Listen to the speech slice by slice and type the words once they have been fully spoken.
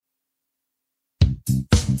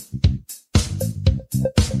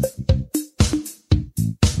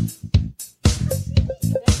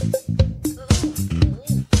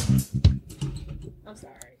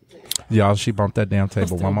Y'all, she bumped that damn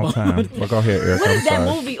table one more time. Well, go ahead, Erica. What is that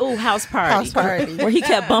movie? Ooh, House Party. House Party. Where he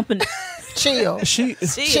kept bumping. Chill.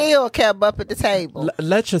 Chill kept up at the table.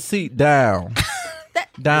 Let your seat down.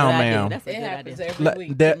 Down, ma'am. That's a It good happens idea. every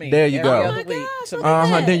week. there- to me. there you Every go. other week to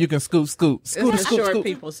me. Then you can scoot. It's the short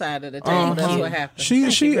people side of the table. That's what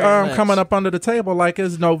happens. She coming up under the table like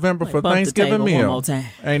it's November for bump the Thanksgiving table one meal. more time.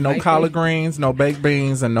 Ain't no collard greens, no baked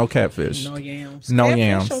beans, and no catfish. No yams. No Catfish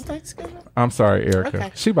yams. on Thanksgiving? I'm sorry, Erica.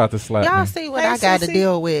 Okay. She about to slap Y'all me. see what Hey, I got to Sissy.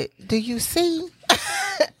 deal with? Do you see?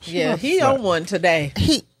 Yeah, he on one today.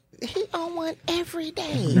 He on one every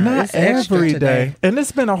day. Not it's extra every today. day. And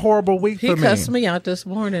it's been a horrible week He for me. cussed me out this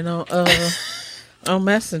morning on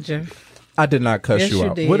Messenger. I did not cuss Yes, you you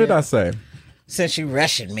out. did. What did I say? Since you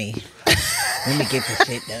rushing me, let me get this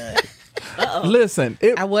shit done. Listen,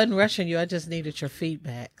 I wasn't rushing you. I just needed your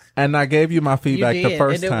feedback. and I gave you my feedback You the did,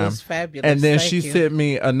 first and it time. was fabulous. And then Thank she you. sent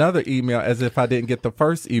me another email as if I didn't get the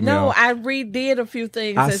first email. No, I redid a few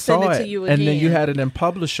things I and sent saw it it, to you again. and then you had it in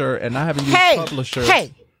Publisher, and I haven't used Publisher.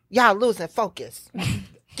 Hey, y'all losing focus.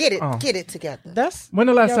 Get it together. That's When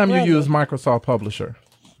the last your time brother. you used Microsoft Publisher,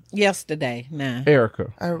 Yesterday. Nah.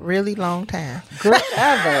 Erica? A really long time.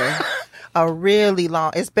 Ever. A really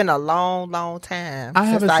long. It's been a long, long time. I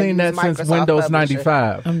haven't seen that used since Microsoft Windows Publisher.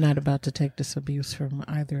 95. I'm not about to take this abuse from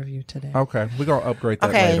either of you today. Okay, we're gonna upgrade that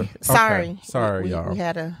Okay, later. sorry. Okay, sorry, we, y'all. We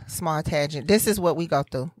had a small tangent. This is what we go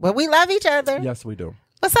through. But we love each other. Yes, we do.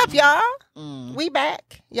 What's up, y'all? We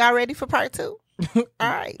back. Y'all ready for part 2? All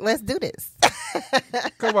right, let's do this.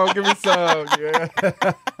 Come on, give me some. Yeah.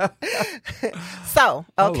 So,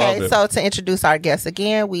 love okay, it. so to introduce our guest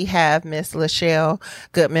again, we have Miss Lachelle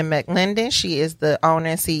Goodman McLendon. She is the owner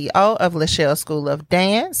and CEO of Lachelle School of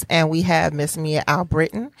Dance. And we have Miss Mia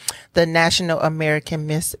Albritton, the National American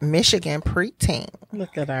Miss Michigan preteen.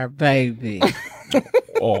 Look at our baby.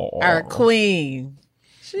 Oh. Our queen.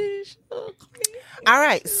 She's a queen. All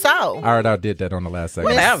right, so All right, I did that on the last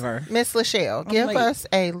segment. Whatever. Miss Lachelle, give late. us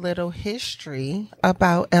a little history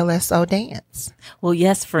about LSO Dance. Well,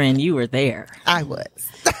 yes, friend, you were there. I was.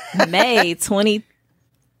 May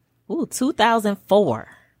 2004.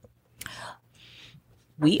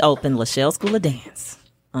 We opened Lachelle School of Dance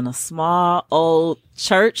on a small old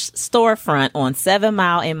church storefront on 7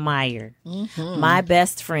 Mile in Meyer. My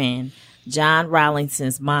best friend, John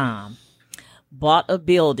Rollinson's mom, bought a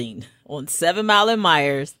building on 7 Mile in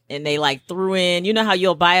Myers, and they like threw in, you know how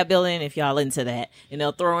you'll buy a building if y'all into that, and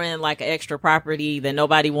they'll throw in like an extra property that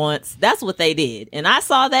nobody wants. That's what they did. And I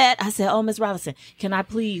saw that. I said, oh, Miss Robinson, can I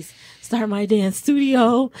please start my dance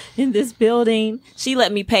studio in this building? She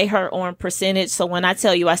let me pay her on percentage. So when I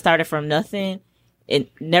tell you I started from nothing,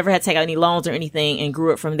 it never had to take out any loans or anything, and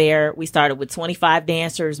grew it from there. We started with 25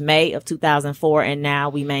 dancers, May of 2004, and now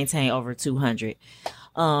we maintain over 200.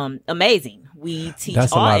 Amazing. We teach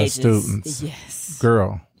That's a all lot of ages. students. Yes.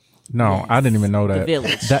 Girl. No, Yes. I didn't even know that. The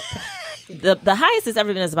village. That, The highest it's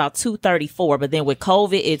ever been is about 234, but then with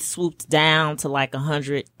COVID, it swooped down to like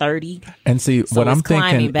 130. and see, So what I'm it's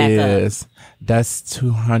climbing thinking back up. is that's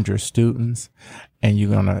 200 students, and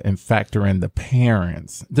you're going to factor in the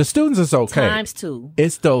parents. The students is okay. Times 2.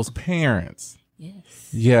 It's those parents. Yes.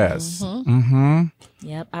 Yes. Mm-hmm.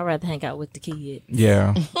 Yep. I'd rather hang out with the kids.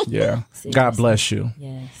 Yeah. Yeah. God bless you.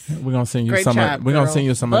 Yes. We're gonna send you Great some. job, We're gonna girl. send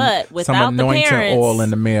you some. But some without the anointing parents- oil in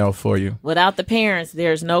the mail for you. Without the parents,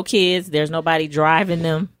 there's no kids. There's nobody driving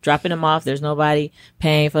them, dropping them off. There's nobody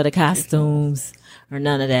paying for the costumes or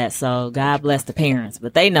none of that. So God bless the parents.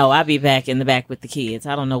 But they know I'll be back in the back with the kids.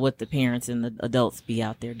 I don't know what the parents and the adults be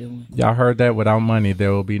out there doing. Y'all heard that? Without money,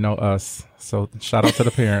 there will be no us. So shout out to the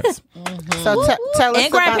parents. So tell us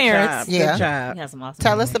And grandparents. About, yeah. Good job. We have some awesome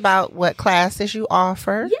Tell us about what classes you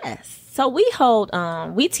offer. Yes. So we hold,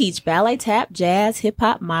 we teach ballet, tap, jazz, hip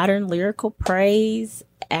hop, modern, lyrical, praise,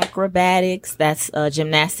 acrobatics. That's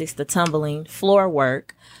gymnastics, the tumbling, floor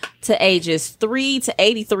work to ages 3 to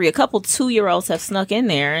 83. A couple 2-year-olds have snuck in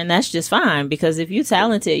there, and that's just fine because if you're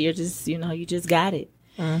talented, you're just, you just got it.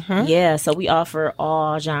 Yeah. So we offer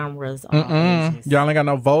all genres. All ages. Y'all ain't got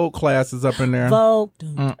no Vogue classes up in there. Vogue.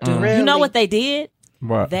 Really? You know what they did?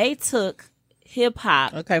 What? They took hip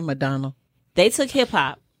hop. Okay, Madonna. They took hip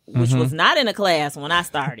hop, which was not in a class when I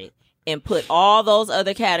started, and put all those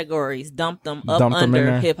other categories, dumped them up Dumped them in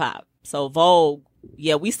under there. hip hop. So Vogue,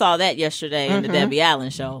 yeah, we saw that yesterday in the Debbie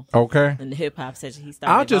Allen show. Okay. In the hip hop section, he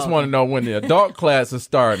started. I just Vogue. want to know when the adult class is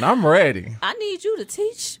starting. I'm ready. I need you to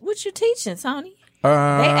teach what you're teaching, Tony. They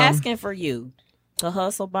asking for you. the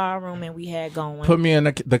Hustle Ballroom, and we had going. Put me in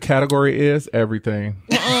the category is everything.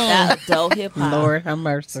 Adult hip hop. Lord have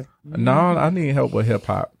mercy. No, I need help with hip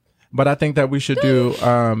hop. But I think that we should do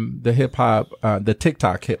the hip hop, the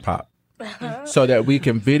TikTok hip hop, so that we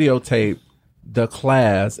can videotape the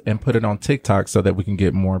class and put it on TikTok so that we can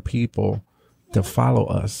get more people to follow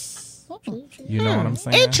us. You know what I'm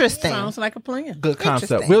saying? Interesting. Sounds like a plan. Good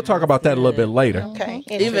concept. Interesting. We'll talk about that a little bit later. Okay.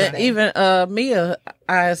 Even Mia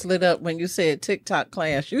eyes lit up when you said TikTok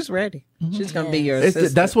class. She's ready. She's gonna be your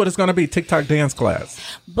assistant. That's what it's going to be, TikTok dance class.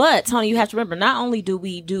 But Tony, you have to remember, not only do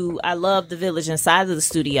we do I Love the Village inside of the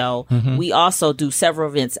studio, we also do several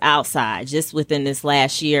events outside. Just within this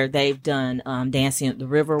last year, they've done dancing at the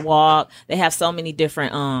River Walk. They have so many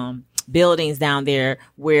different buildings down there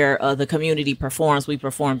where the community performs. We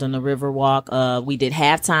performed on the River Walk. We did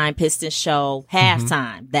halftime Pistons show,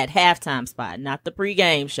 that halftime spot, not the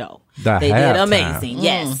pregame show. The They halftime. did amazing.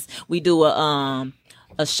 Yes, we do a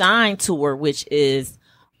Shine tour, which is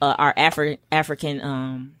our African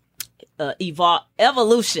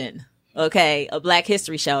evolution. Okay, a Black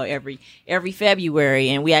History show every February,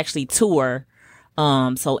 and we actually tour.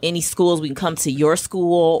 So any schools, we can come to your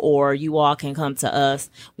school, or you all can come to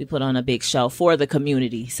us. We put on a big show for the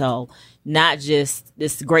community. So not just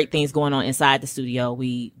this great things going on inside the studio.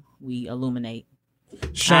 We illuminate,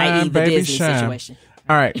 Shine, i.e. the baby, Disney shine. situation.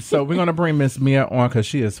 All right, so we're going to bring Miss Mia on because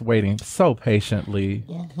she is waiting so patiently.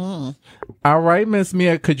 All right, Miss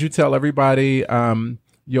Mia, could you tell everybody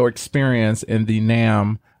your experience in the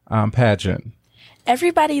NAM pageant?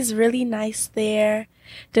 Everybody's really nice there.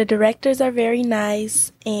 The directors are very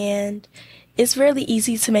nice, and it's really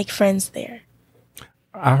easy to make friends there.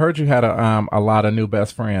 I heard you had a lot of new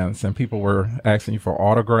best friends, and people were asking you for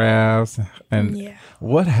autographs. And Yeah.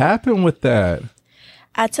 what happened with that?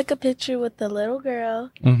 I took a picture with the little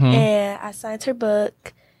girl, and I signed her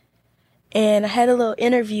book, and I had a little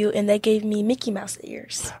interview, and they gave me Mickey Mouse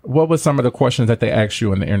ears. What were some of the questions that they asked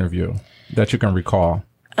you in the interview that you can recall?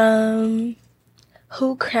 Who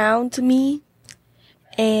crowned me?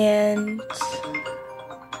 And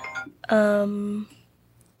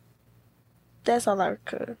that's all I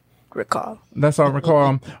could recall. That's all I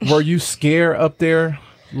recall. Were you scared up there?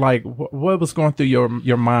 Like, what was going through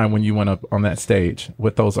your mind when you went up on that stage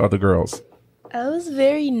with those other girls? I was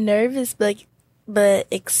very nervous, but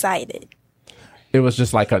excited. It was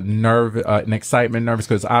just like an excitement, nervous,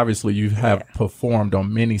 because obviously you have performed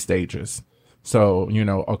on many stages. So,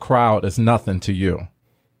 a crowd is nothing to you,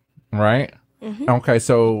 right? Okay,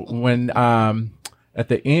 so when at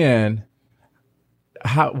the end,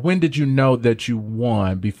 when did you know that you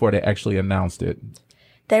won before they actually announced it?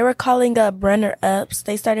 They were calling up runner-ups.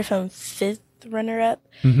 They started from 5th runner-up,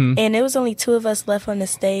 and it was only 2 of us left on the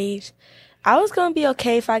stage. I was going to be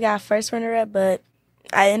okay if I got first runner-up, but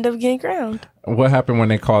I ended up getting crowned. What happened when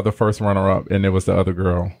they called the first runner-up and it was the other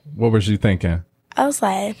girl? What was you thinking? I was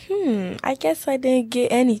like, I guess I didn't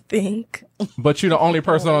get anything. But you're the only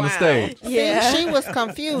person on the stage. Yeah, she was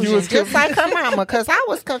confused, just like her mama, because I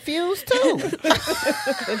was confused too.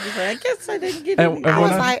 I guess I didn't get And I when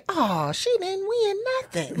was like, oh, she didn't win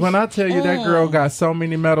nothing. when I tell you that girl got so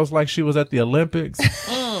many medals like she was at the Olympics,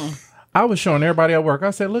 I was showing everybody at work.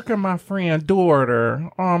 I said, look at my friend daughter.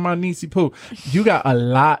 Oh, my niecey poo. You got a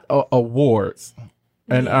lot of awards.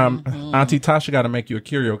 And Auntie Tasha got to make you a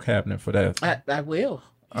curio cabinet for that. I will.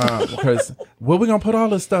 Because where we going to put all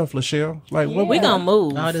this stuff, Lachelle? Like, what We gonna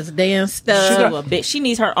move. All this dance stuff. to a bit. She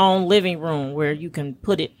needs her own living room where you can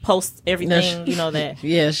post everything. That.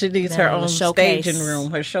 Yeah, she needs her Now, own showcase. staging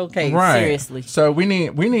room, her showcase. Right. Seriously. So we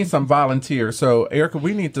need some volunteers. So Erica,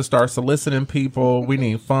 we need to start soliciting people. We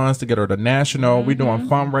need funds to get her to national. We're doing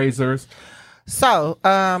fundraisers. So,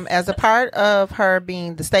 as a part of her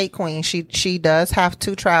being the state queen, she does have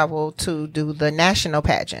to travel to do the national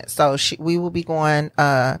pageant. So we will be going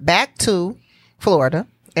back to Florida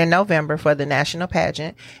in November for the national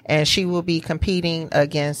pageant, and she will be competing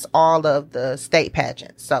against all of the state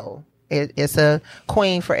pageants. So it's a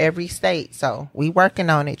queen for every state. So we working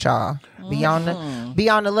on it, y'all. Be on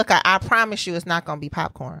the lookout. I promise you, it's not gonna be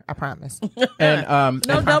popcorn. I promise. And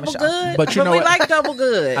No double good. But you know we what? like double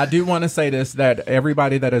good. I do want to say this, that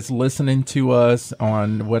everybody that is listening to us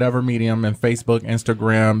on whatever medium, and Facebook,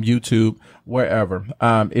 Instagram, YouTube, wherever,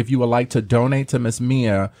 if you would like to donate to Miss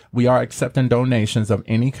Mia, we are accepting donations of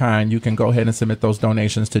any kind. You can go ahead and submit those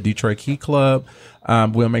donations to Detroit Key Club.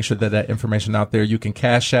 We'll make sure that information out there. You can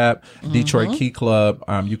Cash App Detroit Key Club.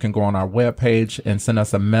 You can go on our webpage and send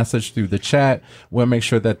us a message through the chat. We'll we'll make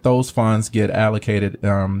sure that those funds get allocated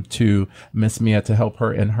to Miss Mia to help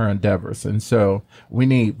her in her endeavors. And so we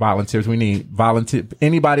need volunteers. We need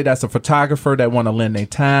anybody that's a photographer that want to lend their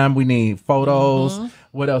time. We need photos.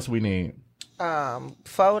 What else we need?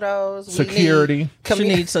 Photos, security. She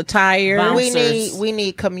needs attire. Bouncers. We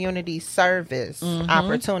need community service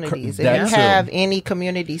opportunities. If That you too. have any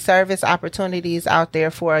community service opportunities out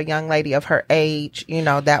there for a young lady of her age,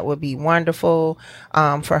 that would be wonderful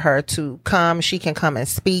for her to come. She can come and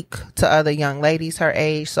speak to other young ladies her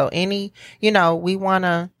age. So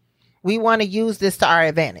we want to use this to our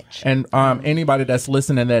advantage. And anybody that's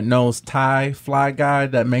listening that knows Ty Fly Guy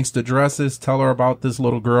that makes the dresses, tell her about this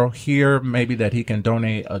little girl here. Maybe that he can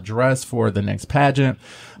donate a dress for the next pageant.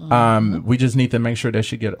 We just need to make sure that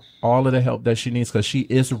she get all of the help that she needs because she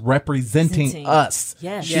is representing us.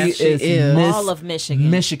 Yes. She Yes, she is is. Miss All of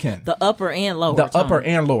Michigan. The upper and lower. the Tony. upper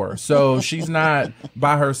and lower. So she's not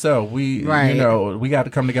by herself. We, Right. we got to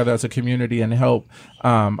come together as a community and help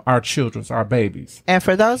our children, our babies. And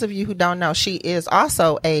for those of you who don't know, she is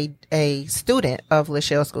also a student of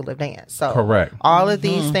Lachelle School of Dance. So Correct. all of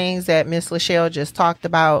these things that Miss Lachelle just talked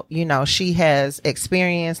about, she has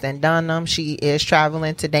experienced and done them. She is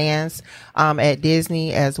traveling to dance at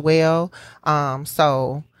Disney as well.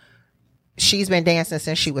 So she's been dancing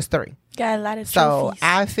since she was 3. Got a lot of So trophies.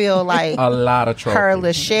 I feel like A lot of trouble. her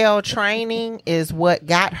Lachelle training is what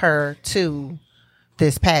got her to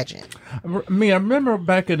this pageant. I remember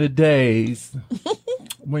back in the days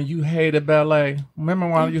when you hated ballet. Remember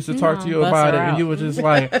when I used to talk to you Bust about it her and out. you were just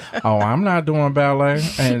like, "Oh, I'm not doing ballet,"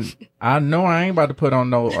 and I know I ain't about to put on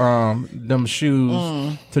no them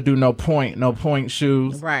shoes to do no point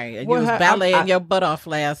shoes. Right. And Well, you was I- balleting your butt off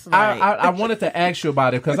last night. I wanted to ask you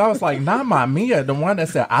about it because I was like, not my Mia, the one that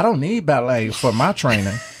said I don't need ballet for my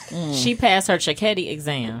training. She passed her Cicchetti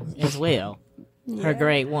exam as well. Her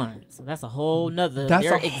grade 1. So that's a whole nother. That's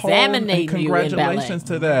They're a whole. examining And you in ballet. congratulations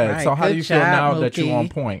to that. Right, So how do good you feel job, now that you're Mookie. on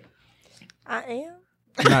point? I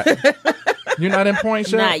am. You're not in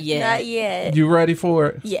point yet. Not yet. Not yet. You ready for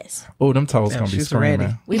it? Yes. Oh, them toes gonna be she's screaming.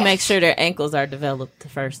 ready. We make sure their ankles are developed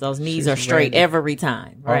first. Those knees She's are straight ready. every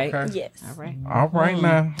time, right? Okay. Yes. All right. All right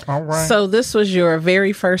now. All right. So this was your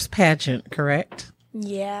very first pageant, correct?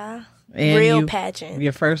 Yeah. And Real you- pageant.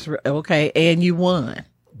 Your first, okay, and you won.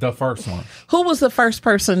 The first one. Who was the first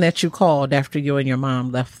person that you called after you and your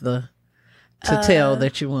mom left to tell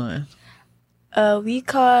that you won? We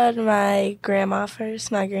called my grandma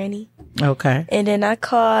first, my granny, Okay, and then I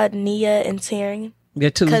called Nia and Taryn your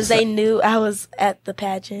two because they knew I was at the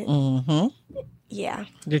pageant. Mm-hmm. Yeah,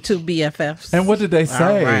 Your two BFFs. And what did they say?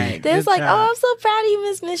 All right. they was Good like, job. "Oh, I'm so proud of you,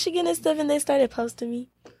 Miss Michigan," and stuff, and they started posting me.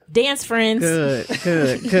 Dance friends.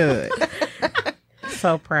 Good.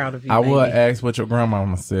 So proud of you. I would baby. ask what your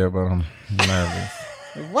grandmama said, but I'm nervous.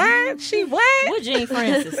 What? She what? What Jean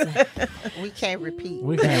Francis say? We can't repeat.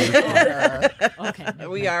 We can't. Okay.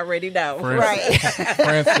 We already know. Right.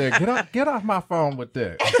 Friend said, get off my phone with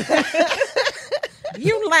that.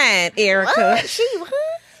 You lying, Erica. She what?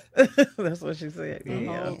 That's what she said.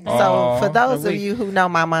 Yeah. So for those But of you who know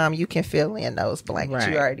my mom, you can fill in those blanks.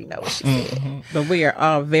 Right. You already know what she said. But we are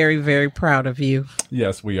all very, very proud of you.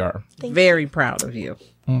 Yes, we are. Very proud of you.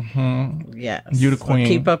 Mm-hmm. Yes. You the queen.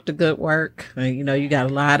 Keep up the good work. And, you got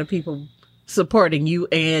a lot of people supporting you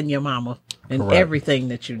and your mama in Correct. everything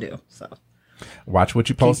that you do. So Watch what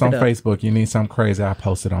you post Keep on it up. Facebook. You need something crazy, I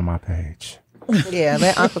post it on my page. Yeah,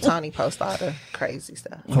 let Uncle Tony post all the crazy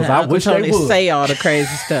stuff. Because Now, I Uncle wish Tony they would. say all the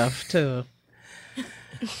crazy stuff too.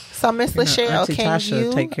 So Miss Lachelle, Auntie can Tasha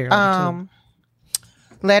you take care of it,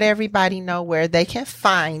 let everybody know where they can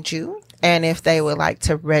find you and if they would like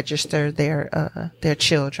to register their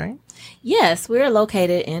children? Yes, we are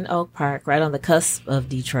located in Oak Park, right on the cusp of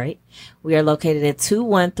Detroit. We are located at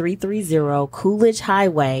 21330 Coolidge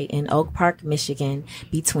Highway in Oak Park, Michigan,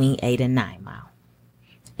 between 8 and 9 Mile,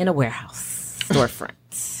 in a warehouse storefront.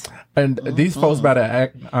 And these folks better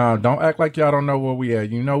act, don't act like y'all don't know where we at.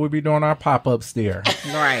 You know we be doing our pop-ups there.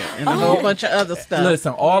 Right. And a whole bunch of other stuff.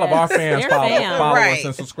 Listen, all of our fans They're follow fans. us Right.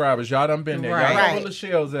 and subscribers. Y'all done been there. Right. Y'all know where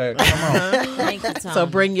Lachelle's at. Come on. Thank you, Tom. So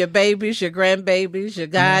bring your babies, your grandbabies, your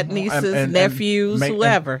god nieces, And nephews, make-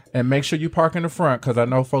 whoever. And make sure you park in the front because I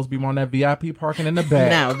know folks be wanting that VIP parking in the back.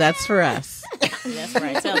 Now that's for us. That's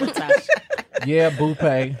right. Tell me, Tasha. Yeah, Boupe.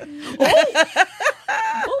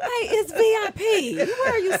 Boupe is VIP.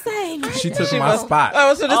 What are you saying? She took my spot. I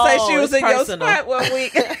was going to say Oh, she was it's in personal. your spot 1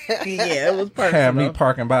 week. Yeah, it was Had me personal.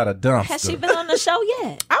 parking by the dumpster. Has she been on the show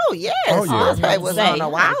yet? Oh yes, Oh, yeah. Boupe was Say, on a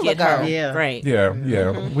while get ago. her. Yeah. Great. Yeah,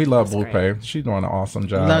 we love That's Boupe. She's doing an awesome As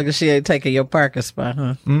job. long as she ain't taking your parking spot,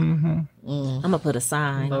 huh? Mm-hmm. I'm gonna put a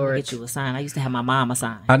sign. I'm gonna Lord. get you a sign. I used to have my mom a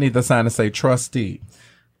sign. I need the sign to say trustee.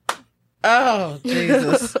 Oh,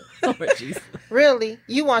 Jesus. Really?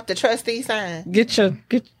 You want the trustee sign? Get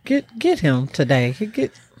him today.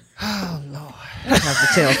 Oh Lord. I have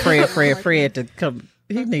to tell Fred to come.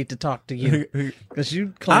 He need to talk to you because you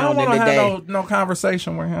I don't clowning want to today. have no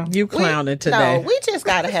conversation with him. You clowning today. No, we just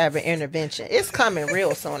got to have an intervention. It's coming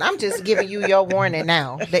real soon. I'm just giving you your warning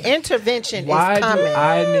now. The intervention Why is do coming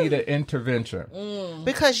I need an intervention?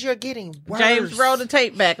 because you're getting worse. James, roll the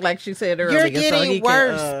tape back like she said earlier. You're so getting he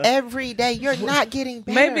worse can, every day. You're not getting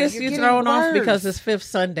better. maybe it's You're you getting thrown off worse. because it's Fifth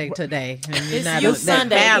Sunday today. And you're It's not Youth that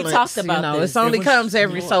Sunday. We balance, talked about this. It only It was- comes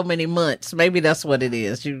every so many months. Maybe that's what it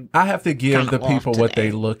is. You. I have to give Kinda the people off what today.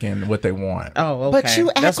 they look and what they want. Oh, okay. But you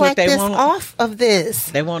act that's like what they this want. off of this.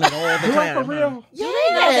 They want it all the You time. like for real?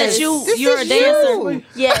 Yes. that you're a dancer? you.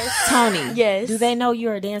 Yes. Tony, Yes. do they know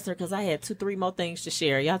you're a dancer? Because I had 2-3 more things to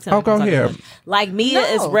share. Y'all tell me. Oh, go if I'm talking ahead. too much. Like Mia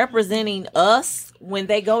is No. representing us. When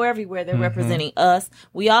they go everywhere, they're representing us.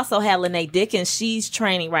 We also had Lene Dickens. She's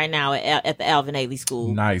training right now at the Alvin Ailey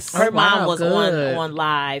School. Nice. Her Oh, mom wow, was good. on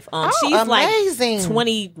live. Oh, She's amazing. like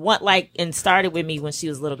 21, and started with me when she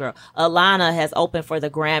was a little girl. Alana has opened for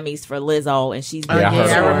the Grammys for Lizzo, and she's Oh, Yeah, I yeah, heard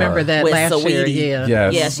I her. remember that with last year. Saweetie. Yeah.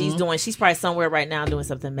 Yes. Yeah, she's probably somewhere right now doing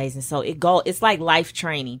something amazing. So it's like life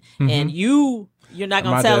training, Mm-hmm. and you're not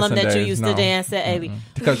gonna My tell them dancing that you days, used no. to dance at Ailey.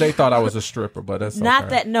 Because they thought I was a stripper, but that's Not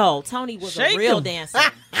okay. that. No, Tony was Shake a real him. dancer.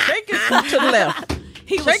 Shake it to the left.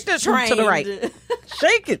 He Shake was the trained to the right.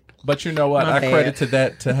 Shake it. But you know what? My I bad. credit to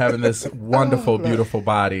that to having this wonderful, beautiful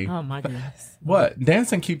body. Oh my goodness! What?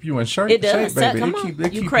 Dancing keep you in shape, It does. baby. Come it on. keep,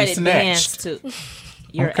 it You keep credit you dance snatched. to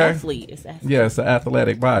your Okay. athlete. It's athlete. Yeah, it's an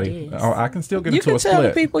athletic body. It is. Oh, I can still get You into can a tell the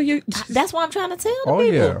split. people you. That's what I'm trying to tell the Oh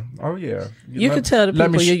people. yeah, oh yeah. You Let- can tell the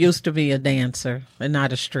let me people you sh- used to be a dancer and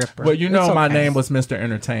not a stripper. Well, you know, It's my okay. name was Mr.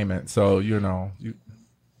 Entertainment, so you know.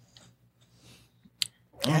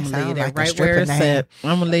 I'm That gonna leave sound that like a right stripper where it's name. at.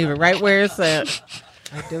 I'm gonna leave it right where it's at.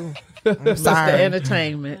 I do. Mr. Sorry.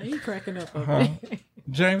 Entertainment. You cracking up?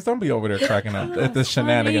 James, don't be over there cracking up at this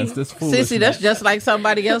shenanigans, this foolishness. Sissy, that's just like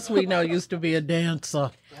somebody else we know used to be a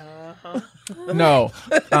dancer. No,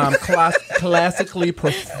 classically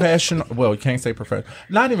professional. Well, you can't say professional.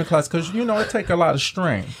 Not even class, because you know it take a lot of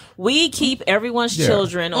strength. We keep everyone's Yeah.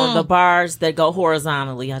 children on the bars that go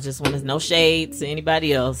horizontally. I just want to no shade to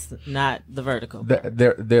anybody else, not the vertical. The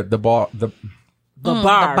bar, The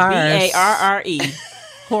bar, bars. BARRE,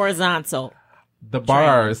 horizontal. the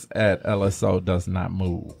bars at LSO does not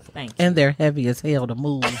move. Thank you. And they're heavy as hell to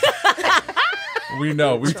move. We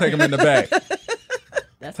know. We take them in the back.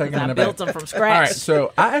 That's Take because it in I the built back. them from All scratch. right,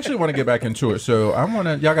 so I actually want to get back into it. So I want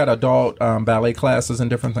to. Y'all got adult ballet classes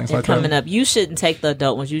and different things And like coming that. up, you shouldn't take the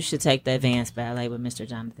adult ones. You should take the advanced ballet with Mr.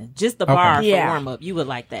 Jonathan. Just the bar for Yeah. warm up. You would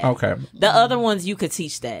like that. Okay, The other ones you could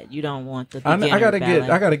teach that. You don't want the I beginner gotta ballet.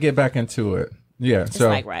 get. I gotta get back into it. Yeah. It's So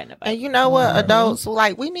like riding a bike. And you know what, adults,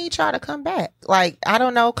 like, we need y'all to come back. Like, I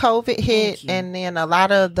don't know, COVID hit, you. and then a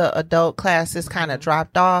lot of the adult classes kind of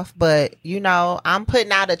dropped off. But, you know, I'm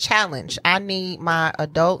putting out a challenge. I need my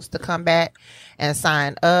adults to come back and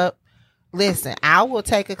sign up. Listen, I will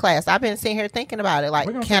take a class. I've been sitting here thinking about it. Like,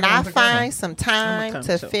 We're gonna can take I one together. find some time come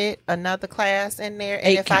to too. fit another class in there? And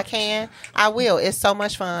 8 if I count. can, I will. It's so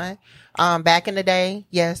much fun. Back in the day,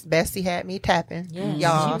 yes, Bessie had me tapping, Yes, she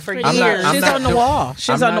y'all, was for pretty I'm not- years. I'm She's not on the doing- wall. She's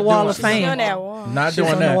I'm on the not wall doing- of She's on fame. that wall. not She's doing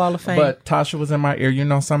on the that. Wall of Fame. But Tasha was in my ear. You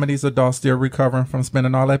know, some of these adults still recovering from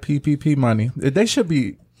spending all that PPP money. They should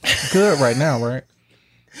be good right now, right?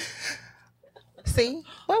 See,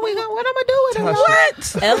 what I'm gonna do with them?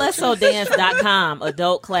 Tasha. LSOdance.com,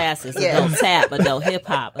 adult classes, Yes. adult tap, adult hip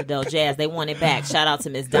hop, adult jazz. They want it back. Shout out to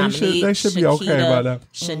Miss They should- Dominique, they should be okay Shakita, by that.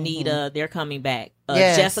 Shanita. They're coming back.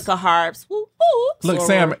 Yes. Jessica Harps. Woo, woo. Look, Soror.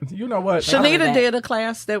 Sam. You know what? Coming Shanita back. did a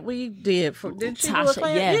class that we did. Did she do a Tasha,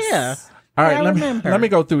 class? yes. Yeah. All right, I let me remember.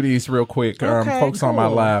 go through these real quick. Okay, Folks on my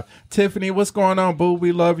cool. live. Tiffany, what's going on, boo?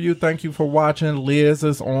 We love you. Thank you for watching. Liz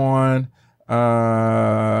is on.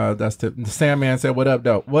 That's Sandman said, "What up,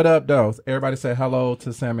 though? What up, though?" Everybody say hello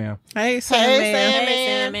to Sandman. Hey, Sandman. Sandman. Hey,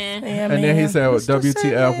 Sandman. Yeah, And then he man. said, Mr.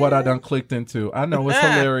 "WTF? What I Sandman. done clicked into? I know it's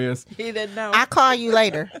hilarious." He didn't know. I call you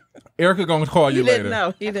later. Erica gonna call you He didn't later.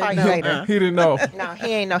 know. He call didn't you know. later. He didn't know. No, he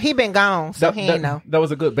ain't know. He been gone, so he ain't know. That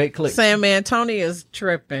was a good bait click. Sandman, Tony is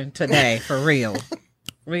tripping today, for real.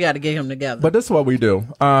 We got to get him together. But this is what we do.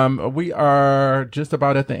 We are just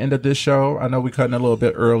about at the end of this show. I know we're cutting a little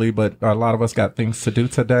bit early, but a lot of us got things to do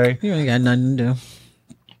today. you ain't got nothing to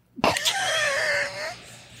do.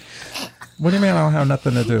 What do you mean I don't have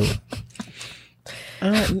nothing to do?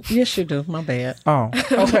 Yes, you do. My bad. Oh,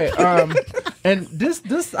 okay. And this,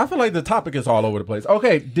 I feel like the topic is all over the place.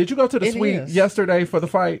 Okay, did you go to the It suite is. yesterday for the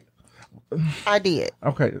fight? I did.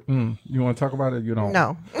 Okay, you want to talk about it? You don't.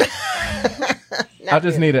 No. I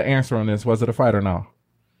just need an answer on this. Was it a fight or no?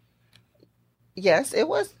 Yes, it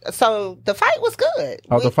was. So the fight was good.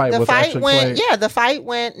 Oh, the fight was actually went. played? Yeah, the fight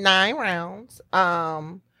went 9 rounds.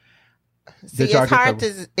 See, Did y'all it's get hard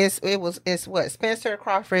the- to. It's what Spencer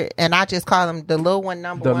Crawford, and I just call him the little one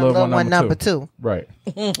number The one, little little one one number number two. two. Right.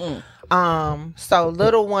 So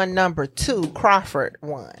little one number 2, Crawford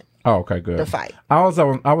won Oh, okay, good. the fight. I was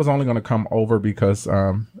only going to come over because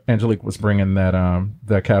Angelique was bringing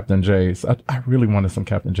that Captain Jay's. I really wanted some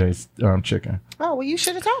Captain Jay's chicken. Oh well, you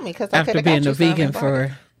should have told me because I could After have being got a you some vegan and brought it.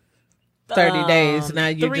 for 30 days, now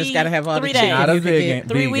you just got to have all the 3 chicken days. Not a you can vegan. get.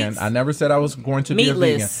 3 vegan. weeks? I never said I was going to be a vegan.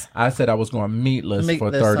 Meatless. I said I was going meatless for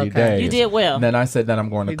Meatless, 30 okay. days. You did well. Then I said that I'm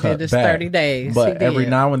going to He cut did his back. 30 days. But He every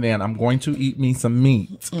did. now and then I'm going to eat me some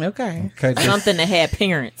meat. Okay. Okay, just- Something that had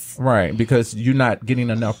parents. right, because you're not getting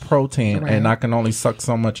enough protein, Right. and I can only suck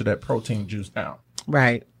so much of that protein juice down.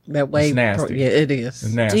 Right. That way. It's nasty. Yeah, it is.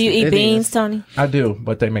 It's nasty. Do you eat It beans, is. Tony? I do,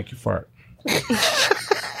 but they make you fart.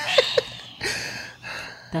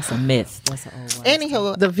 That's a myth. That's an old one.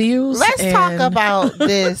 Anywho, The views. let's talk and- about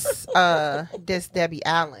this this Debbie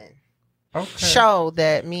Allen Okay. show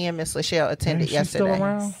that me and Miss Lachelle attended Is she still yesterday.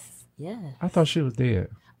 around? Yeah. I thought she was dead.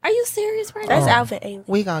 Are you serious right That's now? Alvin Ailey.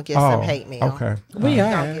 We gonna get some hate mail. Okay. We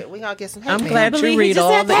are. We gonna get some hate I'm mail. glad believe you he read just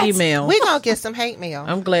all said the that. email. We gonna get some hate mail.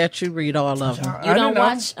 I'm glad you read all of them. You I don't didn't know.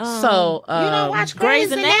 watch So, you don't watch Grey's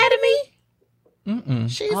Grey's Anatomy? Anatomy?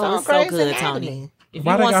 She's Oh, on it's so Grey's good, Anatomy. Tony. If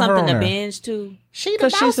Why you they want got her something on to there? binge to, She the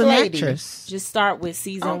Because boss she's an lady. actress. just start with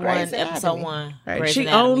season On 1, Grey's episode Anatomy. 1. Right. Grey's She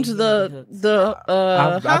Anatomy. owns the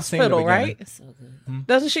I've seen the hospital, beginning. right? So good.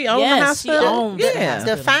 Doesn't she own Yes, the she hospital? owns the yeah.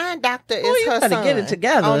 hospital. The fine doctor is you her better son get it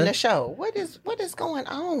together. on the show. What is going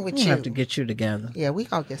on with We you? have to get you together. Yeah, we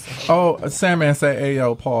gonna get some hate. Oh, Sandman say, "Hey,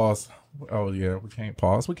 yo, pause." Oh yeah, we can't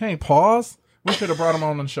pause. We can't pause. We should have brought him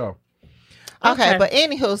on the show. Okay, Okay. but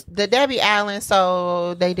anywho, the Debbie Allen.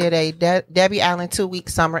 So they did a Debbie Allen 2-week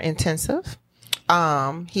summer intensive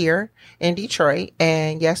here in Detroit,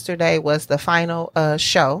 and yesterday was the final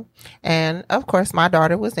show, and of course my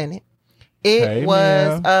daughter was in it. It Hey,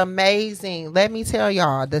 was Mia. amazing. Let me tell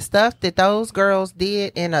y'all, the stuff that those girls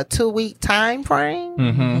did in a 2-week time frame,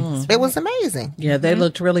 it was amazing. Yeah, they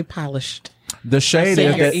looked really polished. The shade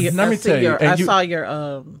is that. Let me tell you, I and you, saw your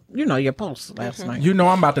your post last night. you know,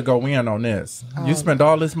 I'm about to go in on this. You spend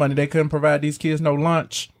all this money, they couldn't provide these kids no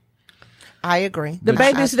lunch. I agree. The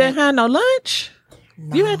babies didn't have no lunch.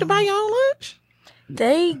 You had to buy your own lunch.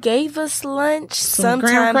 They gave us lunch Some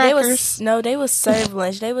sometime. graham They crackers? would serve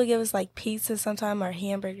lunch. They would give us like pizza sometime or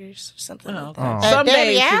hamburgers or something like that. Some Debbie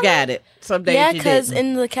days you Allen? got it. Some days Yeah, you because didn't.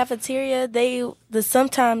 in the cafeteria,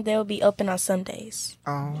 sometime they'll be open on some days.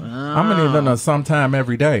 I'm gonna need them sometime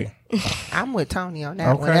every day. I'm with Tony on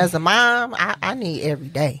that one. Okay. As a mom, I need every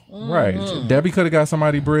day. Right. Debbie could have got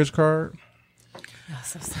somebody bridge card.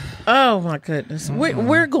 Oh my goodness,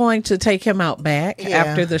 we're going to take him out back Yeah.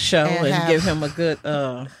 after the show And and have- give him a good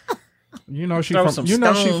You know she throw from. some You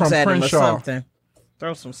know stones she from at him or Crenshaw. something.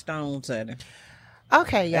 Throw some stones at him.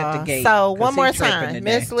 Okay, At the y'all. gate, So 'cause one he more tripping time,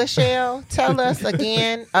 today. Miss Lachelle, tell us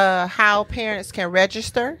again how parents can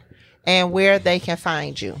register and where they can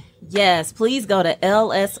find you. Yes, please go to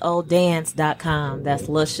lsodance.com. That's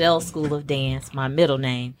Lachelle School of Dance, my middle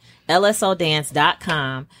name.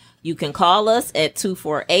 lsodance.com. You can call us at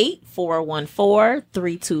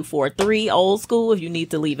 248-414-3243. Old school. If you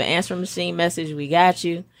need to leave an answering machine message, we got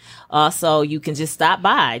you. Also, you can just stop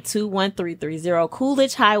by 21330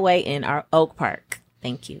 Coolidge Highway in our Oak Park.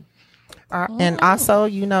 Thank you. And also,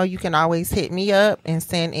 you know, you can always hit me up and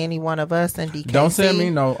send any one of us in DKC. Don't send me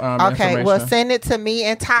no Okay, information. well, send it to me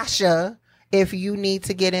and Tasha if you need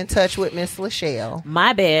to get in touch with Miss Lachelle.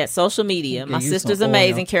 My bad. Social media. My use sister's some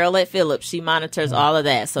amazing. oil. Carolette Phillips. She monitors all of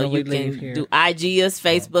that. So When you we leave can here. do IG us,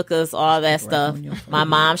 Facebook us, all that stuff. on your My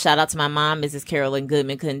mom, shout out to my mom, Mrs. Carolyn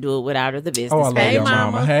Goodman. Couldn't do it without her. The business. Oh, I love page. your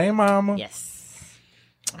mama. Hey, mama. Yes.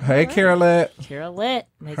 Hey, Carolette. Carolette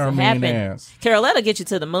makes Her it mean happen. ass. Carolette will get you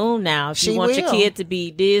to the moon now. If She you want your will. kid to be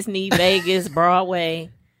Disney, Vegas,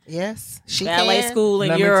 Broadway, Yes, she ballet can. school in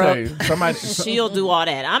Let me tell Europe, you, somebody, she'll do all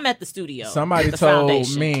that. I'm at the studio. somebody the told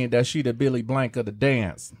foundation. me that she the Billy Blank of the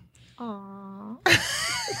dance. You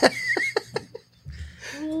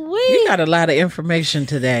got a lot of information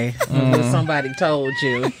today. What somebody told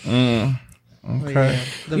you. Okay.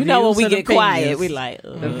 The You know when views we and get quiet, opinions. we like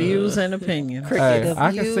The views and opinions. Hey, The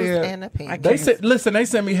I can views see it. and opinions. They said, listen, they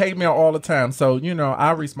send me hate mail all the time. So,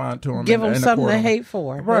 I respond to them. Give them something to hate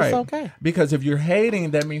for. Right. That's okay. Because if you're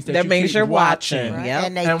hating, that means that means keep you're watching. Right. Yep.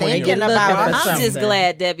 And they And when thinking you're about looking us. for I'm just something.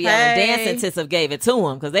 glad Debbie Allen Hey. Dancing Tinsel gave it to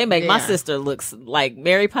him because they make my Yeah. sister looks like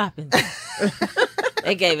Mary Poppins.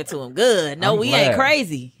 They gave it to him good. No, I'm we glad. ain't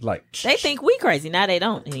crazy. Like, They think we crazy. Now they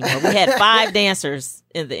don't anymore. We had 5 dancers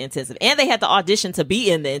in the intensive, and they had to audition to be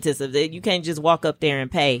in the intensive. You can't just walk up there and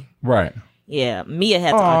pay. right. Yeah, Mia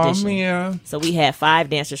had to Oh, audition. Mia. So we had 5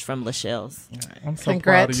 dancers from Lachelle's. I'm so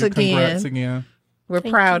Congrats proud of you. Congrats again. again. We're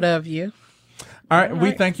proud of you. All right,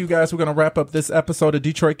 we thank you guys. We're going to wrap up this episode of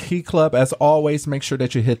Detroit Key Club. As always, make sure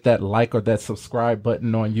that you hit that like or that subscribe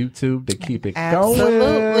button on YouTube to keep it Absolutely.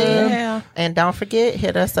 going. Yeah. And don't forget,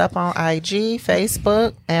 hit us up on IG,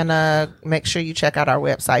 Facebook, and make sure you check out our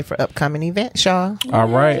website for upcoming events, y'all. All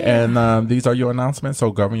right, and these are your announcements,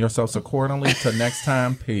 so govern yourselves accordingly. Till next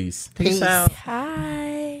time, peace. Peace out. Hi.